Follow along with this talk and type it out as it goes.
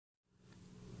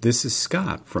This is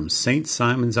Scott from St.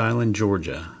 Simons Island,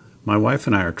 Georgia. My wife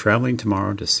and I are traveling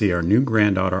tomorrow to see our new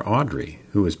granddaughter, Audrey,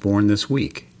 who was born this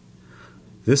week.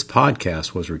 This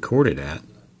podcast was recorded at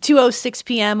 2:06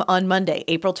 p.m. on Monday,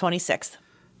 April 26th.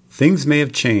 Things may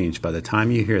have changed by the time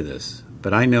you hear this,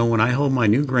 but I know when I hold my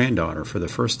new granddaughter for the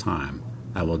first time,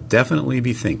 I will definitely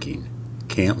be thinking,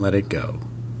 can't let it go.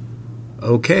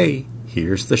 Okay,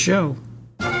 here's the show.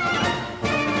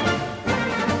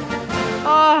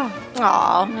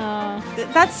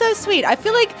 That's so sweet. I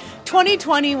feel like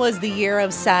 2020 was the year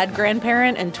of sad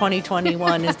grandparent and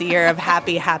 2021 is the year of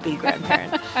happy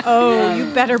grandparent. Oh,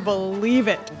 you better believe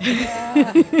it.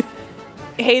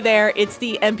 Hey there, it's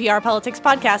the NPR Politics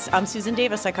Podcast. I'm Susan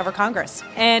Davis. I cover Congress.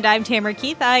 And I'm Tamara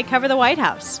Keith. I cover the White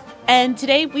House. And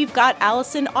today we've got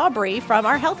Allison Aubrey from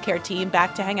our healthcare team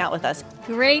back to hang out with us.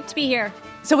 Great to be here.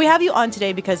 So we have you on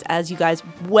today because, as you guys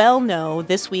well know,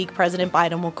 this week President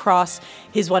Biden will cross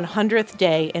his 100th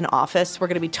day in office. We're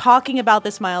going to be talking about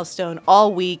this milestone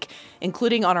all week,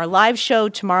 including on our live show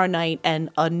tomorrow night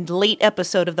and a late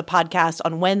episode of the podcast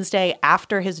on Wednesday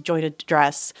after his joint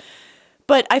address.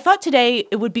 But I thought today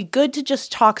it would be good to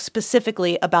just talk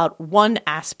specifically about one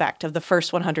aspect of the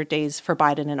first 100 days for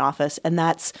Biden in office, and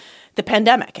that's the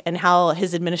pandemic and how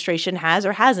his administration has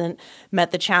or hasn't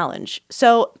met the challenge.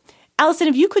 So, Allison,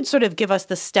 if you could sort of give us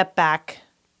the step back,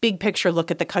 big picture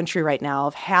look at the country right now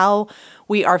of how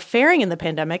we are faring in the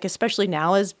pandemic, especially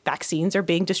now as vaccines are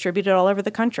being distributed all over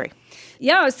the country.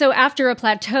 Yeah, so after a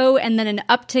plateau and then an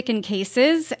uptick in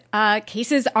cases,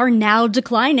 cases are now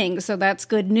declining. So that's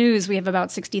good news. We have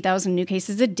about 60,000 new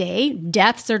cases a day.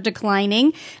 Deaths are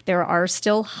declining. There are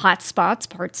still hot spots,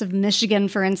 parts of Michigan,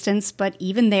 for instance, but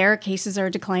even there, cases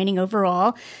are declining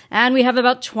overall. And we have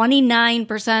about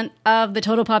 29% of the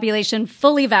total population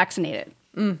fully vaccinated.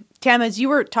 Tam, as you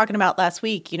were talking about last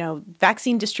week,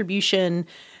 vaccine distribution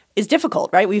is difficult,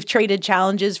 right? We've traded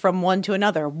challenges from one to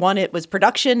another. One, it was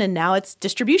production, and now it's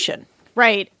distribution.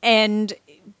 Right. And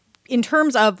in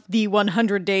terms of the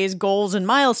 100 days goals and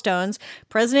milestones,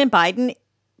 President Biden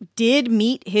did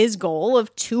meet his goal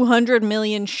of 200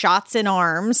 million shots in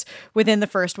arms within the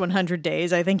first 100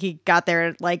 days. I think he got there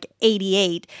at like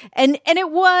 88. And it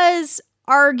was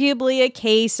arguably a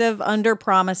case of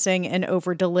under-promising and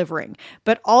over-delivering.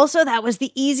 But also that was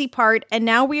the easy part, and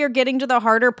now we are getting to the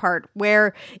harder part,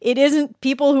 where it isn't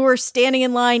people who are standing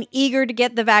in line eager to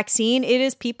get the vaccine, it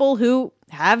is people who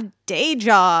have day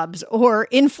jobs or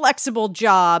inflexible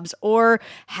jobs or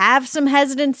have some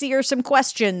hesitancy or some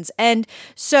questions. And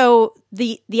so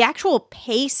the actual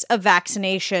pace of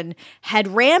vaccination had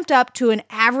ramped up to an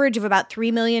average of about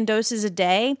 3 million doses a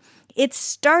day. It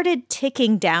started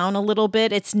ticking down a little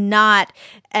bit. It's not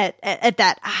at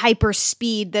that hyper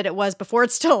speed that it was before.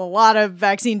 It's still a lot of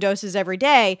vaccine doses every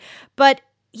day. But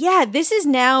yeah, this is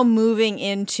now moving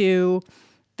into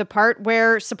the part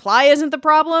where supply isn't the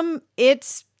problem.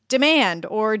 It's demand,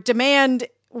 or demand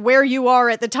where you are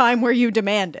at the time where you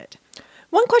demand it.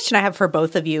 One question I have for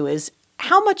both of you is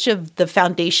how much of the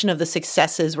foundation of the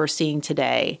successes we're seeing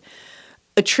today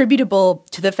attributable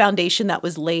to the foundation that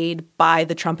was laid by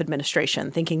the Trump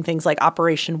administration, thinking things like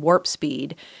Operation Warp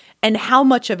Speed, and how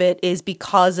much of it is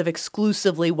because of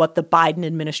exclusively what the Biden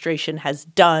administration has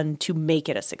done to make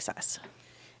it a success?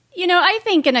 I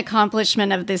think an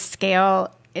accomplishment of this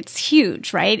scale, it's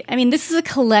huge, right? I mean, this is a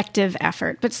collective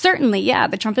effort, but certainly,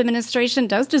 the Trump administration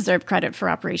does deserve credit for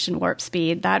Operation Warp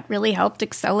Speed. That really helped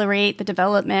accelerate the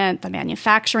development, the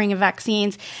manufacturing of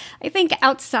vaccines. I think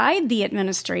outside the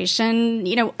administration,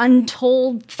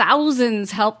 untold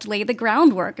thousands helped lay the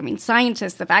groundwork. I mean,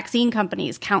 scientists, the vaccine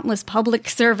companies, countless public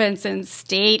servants in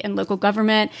state and local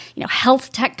government,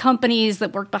 health tech companies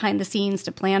that work behind the scenes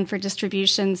to plan for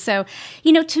distribution. So,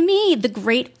 to me, the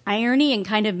great irony and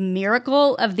kind of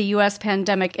miracle of the U.S.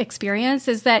 pandemic experience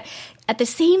is that at the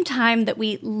same time that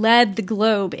we led the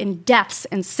globe in deaths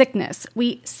and sickness,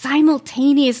 we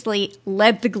simultaneously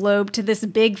led the globe to this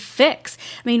big fix.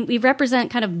 I mean, we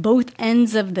represent kind of both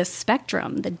ends of the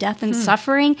spectrum, the death and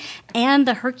suffering and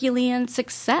the Herculean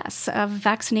success of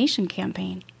vaccination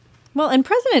campaign. Well, and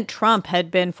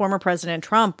former President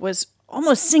Trump was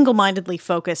almost single-mindedly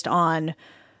focused on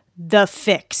the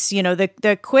fix,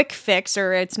 the quick fix,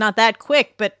 or it's not that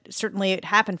quick, but certainly it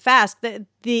happened fast.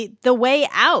 The way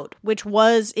out, which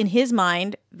was in his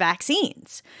mind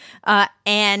vaccines,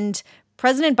 and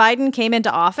President Biden came into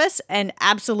office, and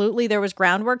absolutely there was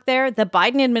groundwork there. The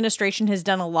Biden administration has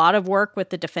done a lot of work with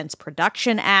the Defense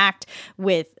Production Act,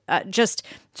 with just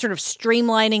sort of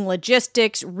streamlining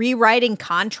logistics, rewriting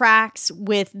contracts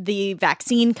with the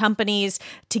vaccine companies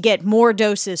to get more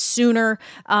doses sooner.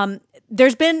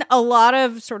 There's been a lot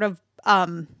of sort of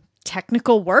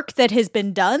technical work that has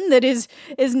been done that is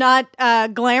not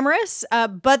glamorous,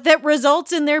 but that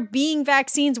results in there being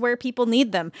vaccines where people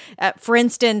need them. For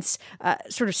instance,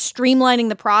 sort of streamlining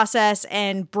the process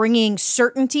and bringing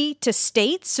certainty to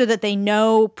states so that they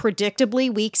know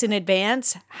predictably weeks in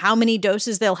advance how many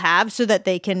doses they'll have so that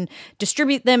they can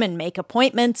distribute them and make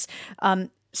appointments.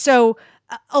 So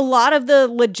a lot of the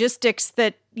logistics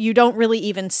that you don't really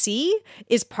even see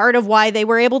is part of why they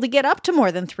were able to get up to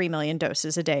more than 3 million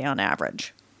doses a day on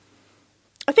average.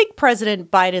 I think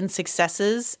President Biden's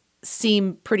successes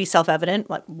seem pretty self-evident.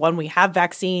 Like, one, we have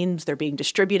vaccines, they're being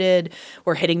distributed,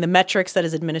 we're hitting the metrics that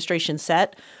his administration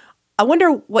set. I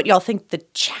wonder what y'all think the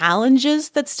challenges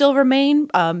that still remain.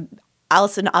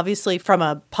 Allison, obviously from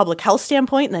a public health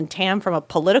standpoint, and then Tam from a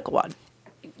political one.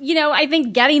 I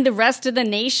think getting the rest of the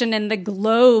nation and the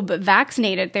globe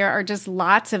vaccinated, there are just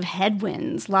lots of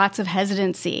headwinds, lots of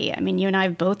hesitancy. I mean, you and I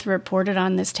have both reported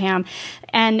on this, Tam.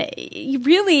 And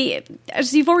really,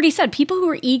 as you've already said, people who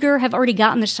are eager have already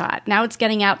gotten the shot. Now it's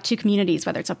getting out to communities,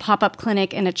 whether it's a pop-up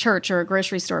clinic in a church or a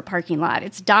grocery store parking lot.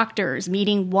 It's doctors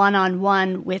meeting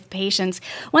one-on-one with patients.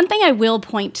 One thing I will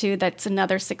point to that's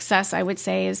another success, I would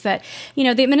say, is that,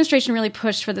 the administration really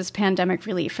pushed for this pandemic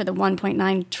relief, for the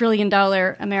 $1.9 trillion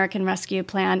American Rescue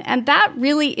Plan. And that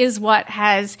really is what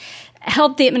has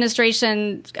helped the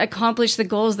administration accomplish the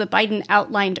goals that Biden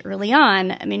outlined early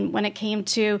on. I mean, when it came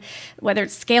to whether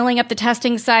it's scaling up the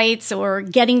testing sites or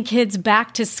getting kids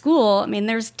back to school, I mean,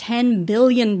 there's $10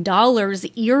 billion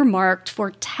earmarked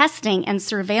for testing and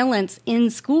surveillance in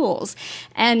schools.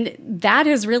 And that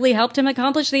has really helped him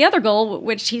accomplish the other goal,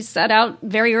 which he set out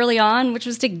very early on, which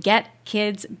was to get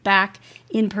kids back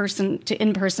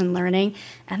in-person learning.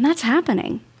 And that's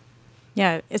happening.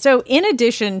 Yeah. So in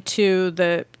addition to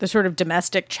the sort of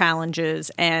domestic challenges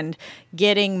and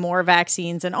getting more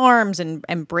vaccines and arms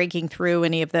and breaking through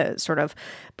any of the sort of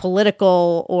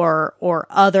political or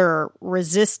other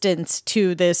resistance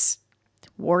to this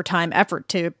wartime effort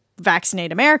to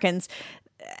vaccinate Americans,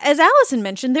 as Allison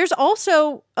mentioned, there's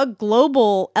also a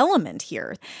global element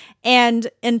here. And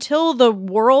until the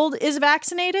world is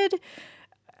vaccinated,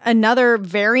 another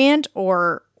variant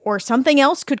or something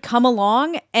else could come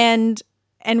along and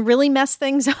really mess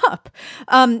things up.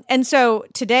 And so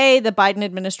today, the Biden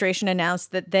administration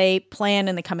announced that they plan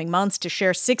in the coming months to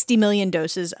share 60 million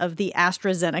doses of the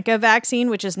AstraZeneca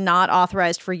vaccine, which is not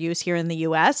authorized for use here in the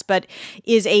U.S., but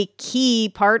is a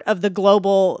key part of the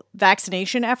global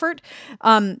vaccination effort.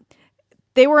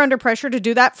 They were under pressure to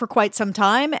do that for quite some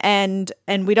time, and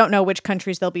we don't know which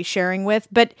countries they'll be sharing with.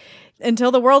 But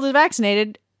until the world is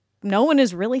vaccinated, no one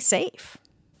is really safe.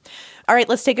 All right,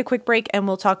 let's take a quick break and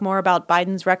we'll talk more about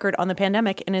Biden's record on the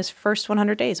pandemic in his first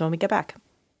 100 days when we get back.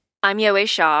 I'm Yowei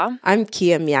Shaw. I'm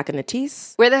Kia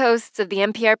Miakanatis. We're the hosts of the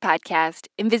NPR podcast,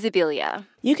 Invisibilia.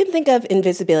 You can think of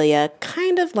Invisibilia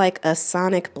kind of like a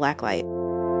sonic blacklight.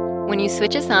 When you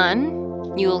switch us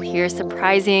on, you will hear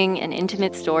surprising and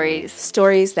intimate stories.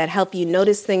 Stories that help you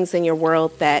notice things in your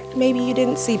world that maybe you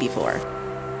didn't see before.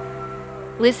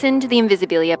 Listen to the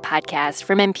Invisibilia podcast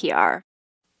from NPR.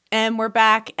 And we're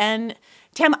back. And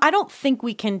Tam, I don't think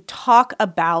we can talk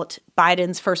about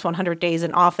Biden's first 100 days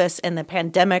in office and the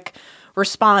pandemic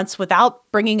response without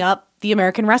bringing up the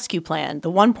American Rescue Plan,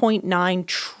 the $1.9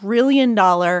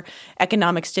 trillion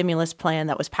economic stimulus plan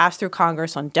that was passed through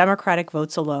Congress on Democratic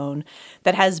votes alone,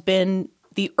 that has been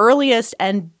the earliest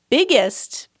and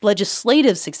biggest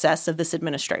legislative success of this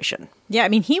administration. Yeah, I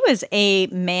mean, he was a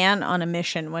man on a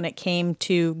mission when it came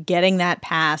to getting that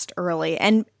passed early.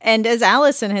 And as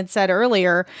Allison had said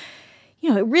earlier,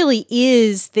 it really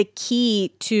is the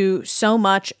key to so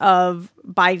much of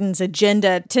Biden's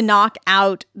agenda to knock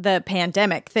out the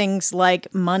pandemic. Things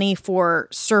like money for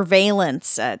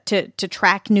surveillance to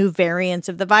track new variants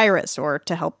of the virus or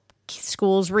to help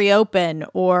schools reopen,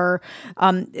 or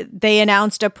they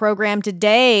announced a program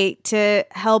today to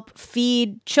help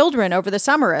feed children over the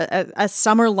summer, a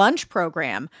summer lunch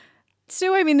program.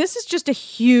 So, I mean, this is just a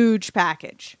huge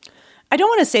package. I don't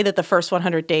want to say that the first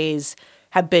 100 days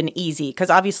have been easy, because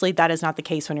obviously that is not the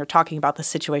case when you're talking about the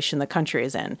situation the country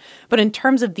is in. But in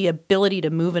terms of the ability to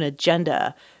move an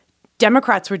agenda,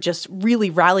 Democrats were just really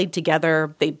rallied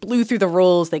together. They blew through the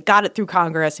rules. They got it through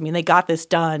Congress. I mean, they got this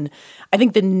done. I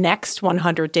think the next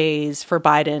 100 days for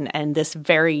Biden and this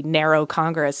very narrow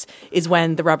Congress is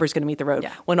when the rubber's going to meet the road,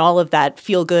 when all of that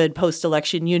feel-good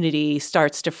post-election unity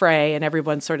starts to fray and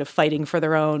everyone's sort of fighting for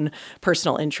their own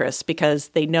personal interests because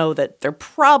they know that they're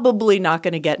probably not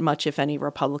going to get much, if any,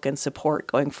 Republican support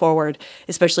going forward,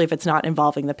 especially if it's not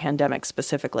involving the pandemic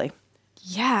specifically.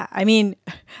 Yeah, I mean,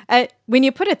 when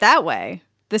you put it that way,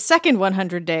 the second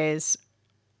 100 days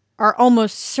are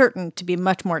almost certain to be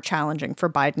much more challenging for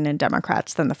Biden and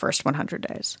Democrats than the first 100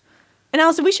 days. And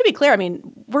Allison, we should be clear. I mean,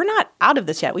 we're not out of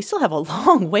this yet. We still have a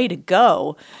long way to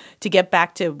go to get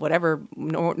back to whatever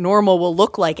normal will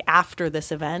look like after this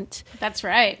event. That's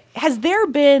right. Has there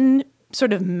been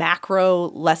sort of macro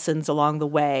lessons along the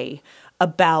way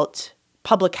about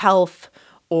public health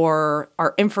or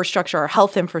our infrastructure, our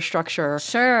health infrastructure,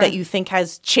 that you think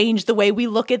has changed the way we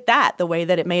look at that, the way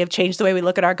that it may have changed the way we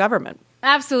look at our government?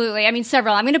 Absolutely. I mean,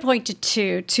 several. I'm going to point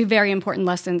to two very important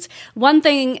lessons. One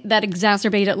thing that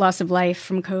exacerbated loss of life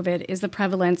from COVID is the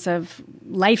prevalence of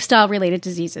lifestyle-related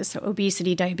diseases, so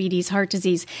obesity, diabetes, heart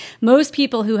disease. Most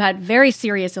people who had very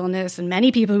serious illness and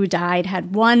many people who died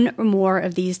had one or more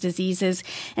of these diseases.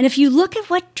 And if you look at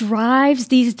what drives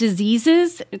these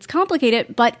diseases, it's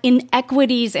complicated, but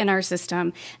inequities in our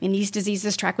system. I mean, these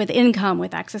diseases track with income,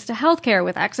 with access to healthcare,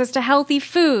 with access to healthy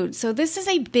food. So this is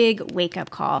a big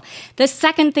wake-up call. The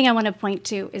second thing I want to point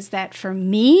to is that for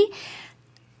me,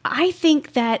 I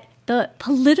think that the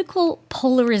political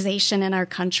polarization in our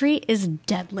country is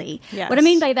deadly. Yes. What I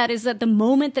mean by that is that the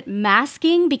moment that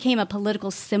masking became a political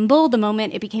symbol, the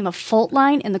moment it became a fault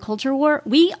line in the culture war,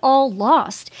 we all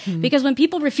lost. Because when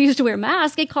people refused to wear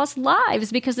masks, it cost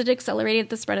lives because it accelerated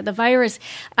the spread of the virus.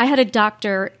 I had a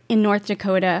doctor in North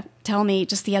Dakota tell me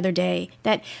just the other day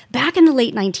that back in the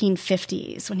late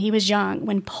 1950s, when he was young,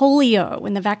 when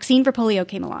the vaccine for polio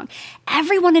came along,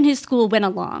 everyone in his school went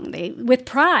along with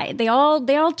pride. They all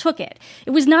took it.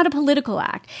 It was not a political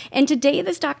act. And today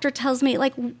this doctor tells me,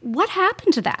 like, what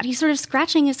happened to that? He's sort of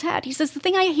scratching his head. He says, the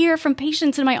thing I hear from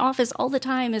patients in my office all the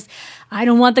time is, I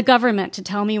don't want the government to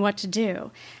tell me what to do.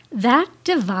 That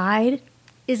divide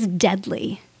is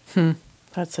deadly.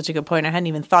 That's such a good point. I hadn't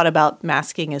even thought about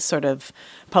masking as sort of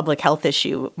public health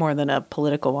issue more than a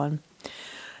political one.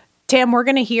 Tam, we're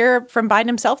going to hear from Biden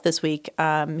himself this week.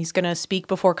 He's going to speak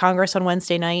before Congress on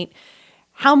Wednesday night.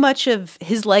 How much of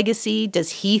his legacy does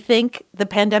he think the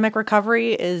pandemic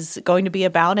recovery is going to be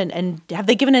about? And have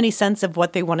they given any sense of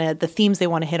what the themes they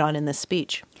want to hit on in this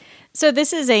speech? So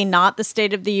this is not the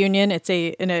State of the Union. It's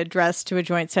an address to a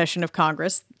joint session of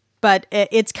Congress. But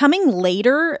it's coming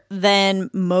later than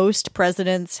most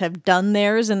presidents have done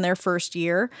theirs in their first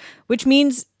year, which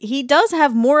means he does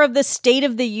have more of the State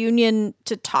of the Union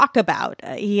to talk about.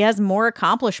 He has more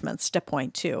accomplishments to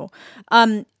point to.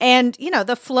 And,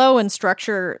 the flow and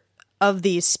structure of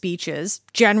these speeches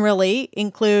generally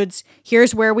includes,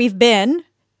 here's where we've been,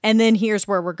 and then here's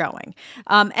where we're going.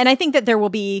 And I think that there will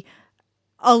be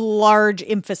a large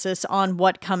emphasis on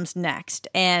what comes next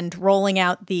and rolling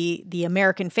out the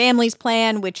American Families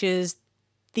Plan, which is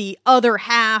the other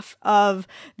half of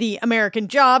the American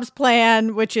Jobs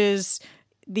Plan, which is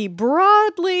the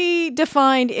broadly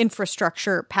defined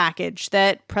infrastructure package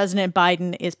that President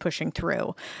Biden is pushing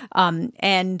through.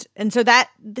 And so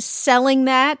selling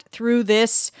that through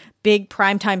this big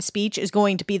primetime speech is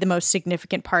going to be the most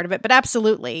significant part of it. But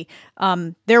absolutely,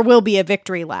 there will be a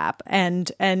victory lap.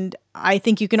 And I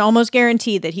think you can almost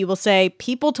guarantee that he will say,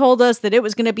 people told us that it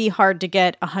was going to be hard to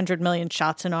get 100 million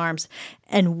shots in arms,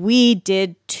 and we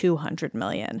did 200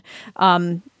 million.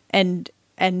 And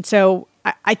so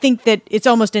I think that it's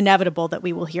almost inevitable that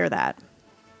we will hear that.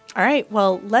 All right.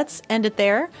 Well, let's end it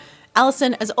there.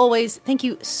 Allison, as always, thank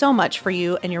you so much for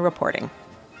you and your reporting.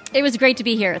 It was great to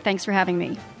be here. Thanks for having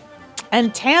me.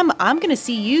 And Tam, I'm going to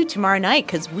see you tomorrow night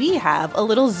because we have a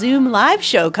little Zoom live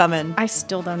show coming. I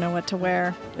still don't know what to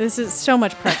wear. This is so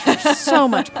much pressure, so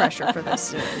much pressure for this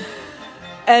Zoom.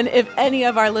 And if any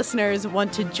of our listeners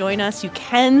want to join us, you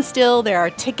can still. There are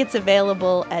tickets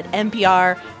available at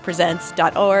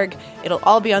nprpresents.org. It'll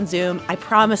all be on Zoom. I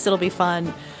promise it'll be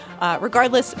fun.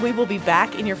 Regardless, we will be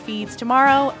back in your feeds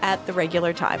tomorrow at the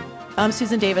regular time. I'm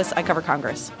Susan Davis. I cover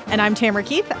Congress. And I'm Tamara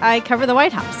Keith. I cover the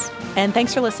White House. And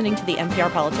thanks for listening to the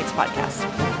NPR Politics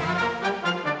Podcast.